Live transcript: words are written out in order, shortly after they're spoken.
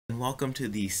And welcome to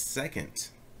the second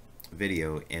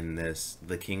video in this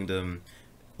The Kingdom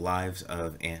Lives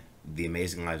of The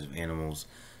Amazing Lives of Animals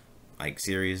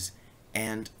series.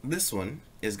 And this one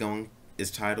is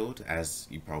titled, as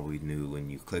you probably knew when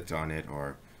you clicked on it,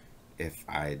 or if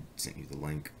I sent you the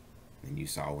link and you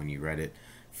saw when you read it,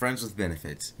 Friends with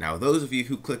Benefits. Now those of you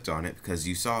who clicked on it because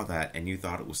you saw that and you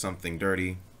thought it was something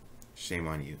dirty, shame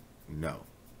on you. No.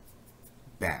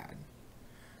 Bad.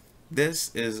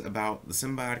 This is about the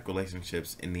symbiotic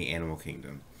relationships in the animal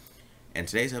kingdom. And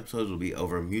today's episode will be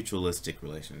over mutualistic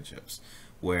relationships,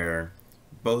 where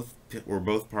both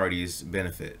parties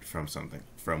benefit from something,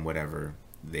 from whatever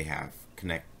they have,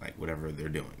 whatever they're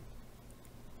doing.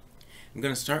 I'm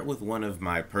going to start with one of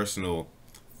my personal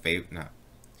favorite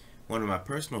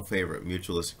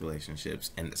mutualistic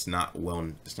relationships, and it's not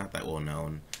that well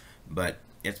known, but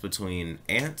it's between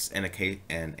ants and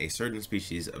a certain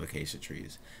species of acacia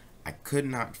trees. I could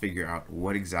not figure out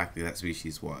what exactly that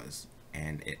species was,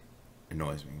 and it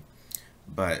annoys me.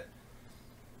 But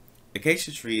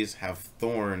acacia trees have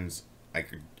thorns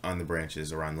on the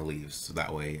branches around the leaves, so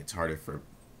that way it's harder for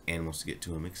animals to get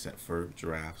to them, except for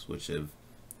giraffes, which have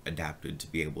adapted to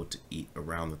be able to eat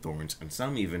around the thorns, and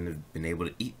some even have been able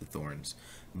to eat the thorns.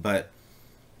 But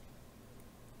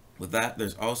with that,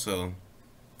 there's also,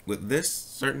 with this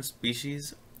certain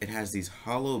species, it has these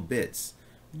hollow bits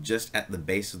just at the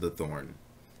base of the thorn,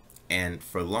 and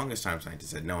for the longest time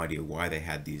scientists had no idea why they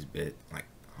had these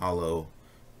hollow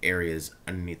areas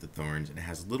underneath the thorns. And it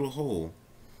has a little hole,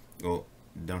 well,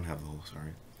 don't have the hole,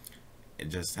 sorry, it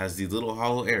just has these little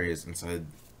hollow areas inside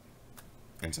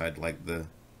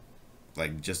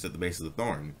just at the base of the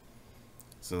thorn.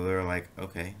 So they're like,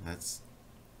 okay, that's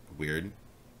weird.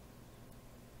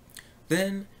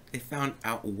 Then they found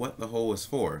out what the hole was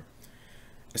for.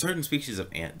 A certain species of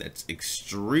ant that's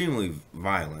extremely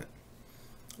violent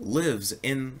lives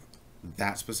in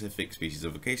that specific species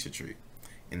of acacia tree,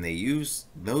 and they use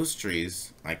those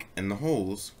trees, in the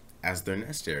holes, as their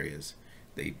nest areas.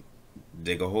 They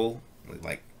dig a hole,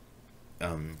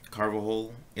 carve a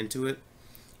hole into it,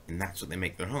 and that's what they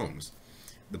make their homes.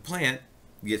 The plant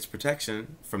gets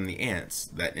protection from the ants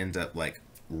that end up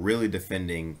really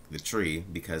defending the tree,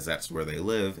 because that's where they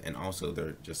live, and also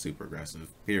they're just super aggressive,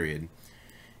 period.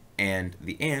 And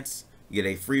the ants get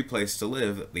a free place to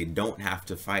live that they don't have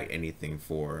to fight anything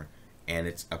for, and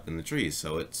it's up in the trees,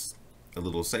 so it's a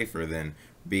little safer than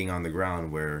being on the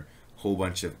ground where a whole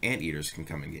bunch of anteaters can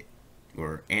come and get,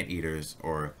 or anteaters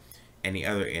or any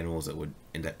other animals that would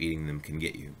end up eating them can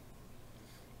get you.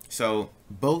 So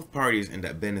both parties end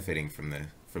up benefiting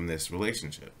from this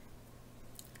relationship.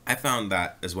 I found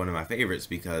that as one of my favorites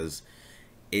because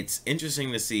it's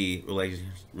interesting to see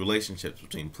relationships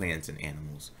between plants and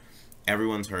animals.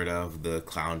 Everyone's heard of the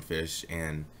clownfish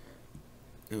and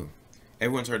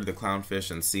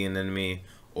sea anemone,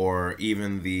 or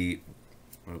even the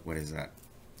what is that?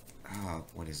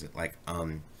 What is it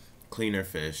cleaner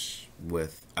fish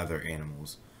with other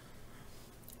animals.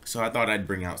 So I thought I'd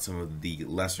bring out some of the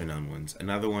lesser known ones.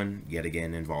 Another one, yet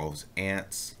again, involves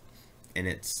ants, and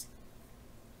it's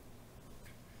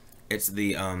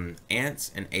the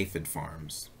ants and aphid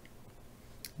farms.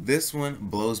 This one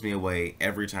blows me away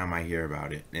every time I hear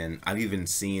about it, and I've even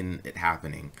seen it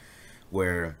happening,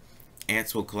 where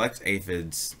ants will collect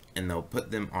aphids and they'll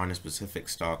put them on a specific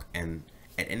stalk, and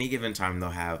at any given time they'll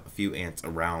have a few ants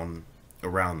around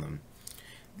them.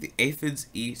 The aphids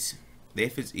eat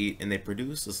and they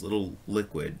produce this little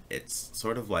liquid. It's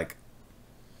sort of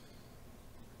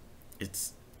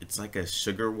it's like a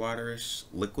sugar waterish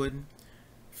liquid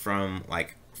from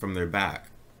their back,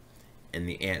 and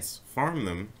the ants farm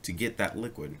them to get that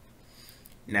liquid.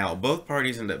 Now7both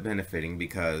parties end up benefiting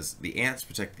because the ants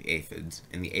protect the aphids,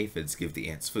 and the aphids give the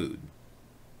ants food.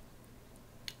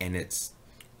 And it's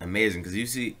amazing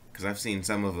because I've seen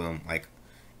some of them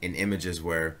in images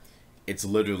where it's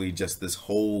literally just this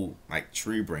whole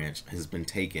tree branch has been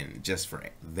taken just for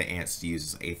the ants to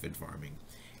use as aphid farming,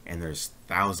 and there's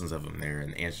thousands of them there,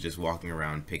 and the ants are just walking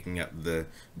around picking up the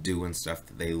dew and stuff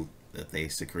that they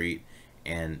secrete.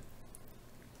 And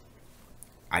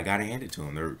I gotta hand it to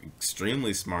them. They're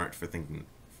extremely smart for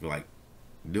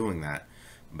doing that.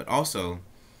 But also,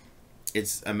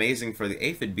 it's amazing for the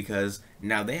aphid because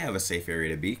now they have a safe area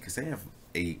to be, because they have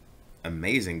a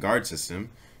amazing guard system.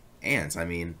 Ants, I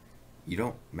mean, you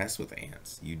don't mess with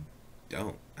ants. You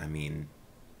don't. I mean,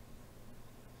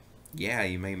 yeah,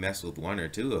 you may mess with one or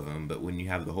two of them, but when you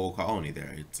have the whole colony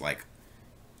there, it's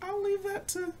I'll leave that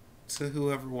to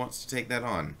whoever wants to take that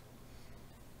on.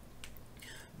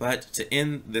 But to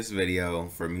end this video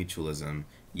for mutualism,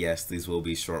 yes, these will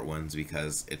be short ones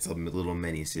because it's a little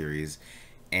mini series,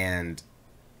 and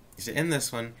So in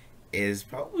this one is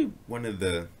probably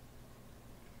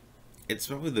it's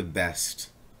probably the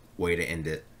best way to end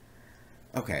it.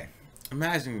 Okay,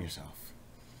 imagine yourself.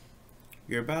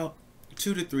 You're about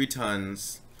 2 to 3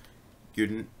 tons.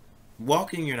 You're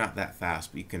walking, you're not that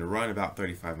fast, but you can run about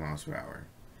 35 miles per hour.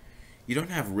 You don't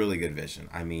have really good vision.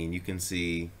 I mean, you can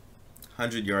see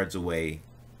 100 yards away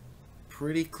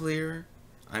pretty clear.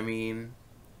 I mean,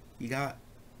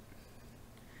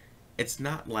 it's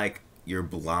not like you're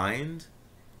blind,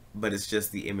 but it's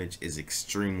just the image is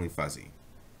extremely fuzzy.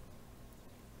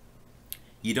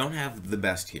 You don't have the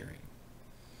best hearing,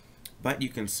 but you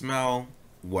can smell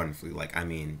wonderfully. Like, I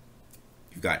mean,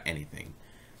 you've got anything.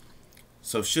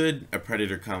 So should a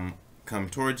predator come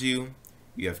towards you,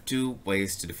 you have 2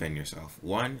 ways to defend yourself.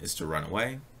 1 is to run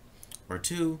away, or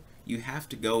 2, you have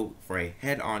to go for a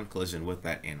head-on collision with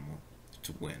that animal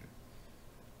to win.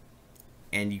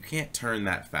 And you can't turn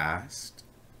that fast,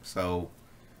 so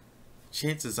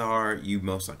chances are you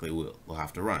most likely will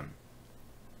have to run.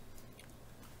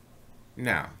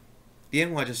 Now, the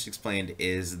animal I just explained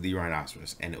is the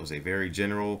rhinoceros, and it was a very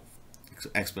general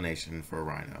explanation for a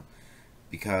rhino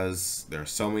because there are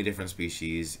so many different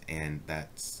species, and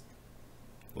that's,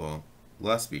 well,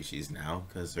 less species now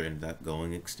because they ended up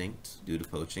going extinct due to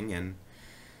poaching, and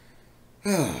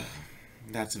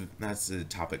that's a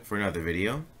topic for another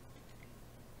video.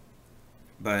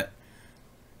 But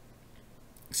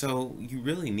so you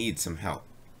really need some help.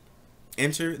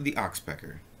 Enter the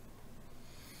oxpecker.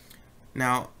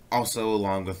 Now, also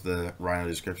along with the rhino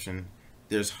description,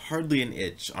 there's hardly an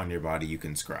itch on your body you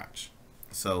can scratch,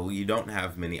 so you don't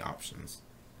have many options.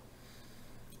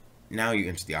 Now you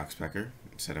enter the oxpecker,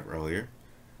 set up earlier,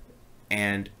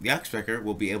 and the oxpecker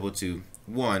will be able to,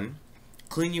 1,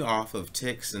 clean you off of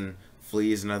ticks and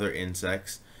fleas and other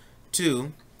insects.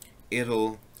 2,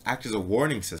 it'll act as a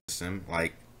warning system,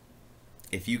 like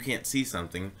if you can't see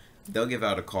something, they'll give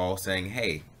out a call saying,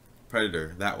 hey,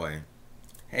 predator, that way.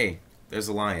 Hey, there's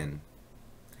a lion.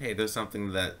 Hey, there's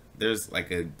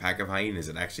like a pack of hyenas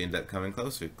that actually end up coming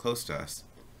close to us.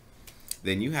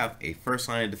 Then you have a first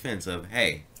line of defense of,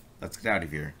 hey, let's get out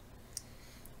of here.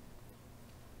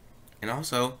 And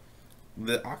also,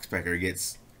 the oxpecker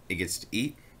gets to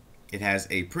eat. It has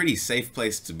a pretty safe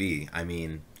place to be. I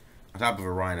mean, on top of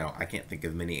a rhino, I can't think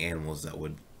of many animals that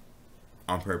would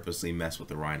on purposely mess with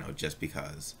the rhino just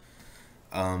because.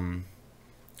 And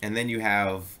then you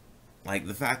have like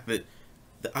the fact that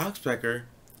the oxpecker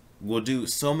will do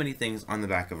so many things on the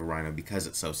back of a rhino because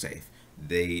it's so safe.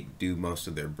 They do most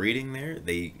of their breeding there.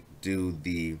 They do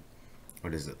the,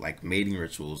 like mating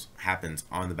rituals happens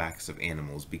on the backs of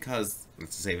animals because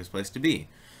it's the safest place to be.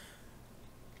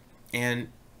 And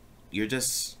you're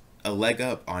just a leg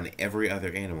up on every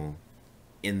other animal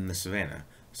in the savannah.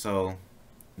 So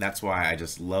that's why I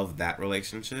just love that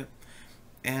relationship.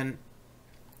 And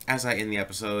as I end the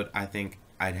episode, I think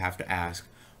I'd have to ask,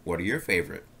 what are your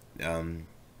favorite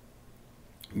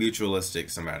mutualistic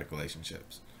symbiotic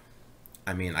relationships?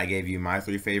 I mean, I gave you my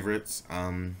 3 favorites.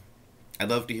 I'd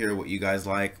love to hear what you guys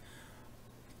like.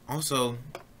 Also,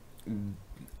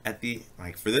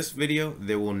 for this video,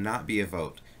 there will not be a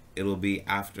vote. It'll be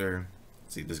after.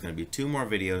 See, there's going to be 2 more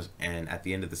videos, and at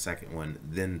the end of the second one,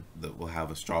 then we'll have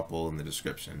a straw poll in the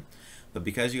description. But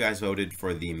because you guys voted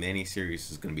for the mini-series,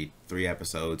 it's going to be 3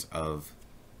 episodes of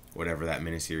whatever that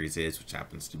mini-series is, which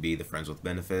happens to be the Friends with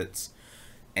Benefits.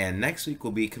 And next week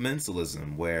will be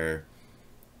commensalism, where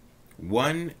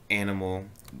one animal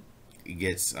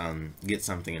gets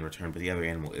something in return, but the other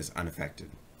animal is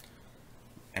unaffected.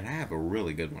 And I have a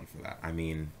really good one for that. I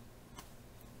mean,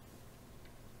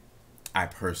 I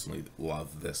personally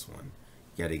love this one.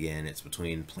 Yet again, it's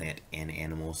between plant and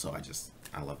animal, so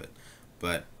I love it.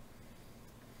 But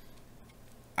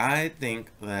I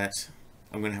think that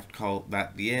I'm going to have to call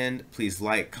that the end. Please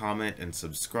like, comment, and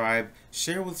subscribe.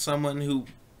 Share with someone who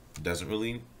doesn't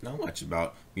really know much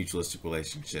about mutualistic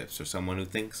relationships, or someone who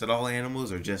thinks that all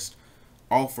animals are just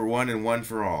all for one and one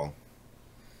for all.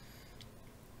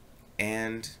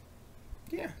 And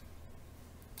yeah,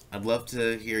 I'd love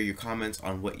to hear your comments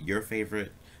on what your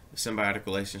favorite symbiotic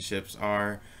relationships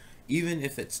are, even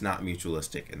if it's not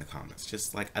mutualistic in the comments.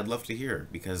 Just like, I'd love to hear,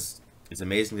 because it's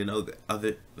amazing to know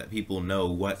that people know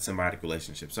what symbiotic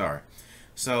relationships are.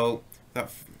 So,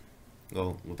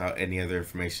 without any other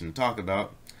information to talk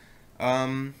about,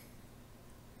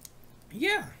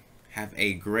 yeah, have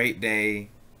a great day,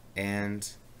 and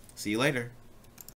see you later.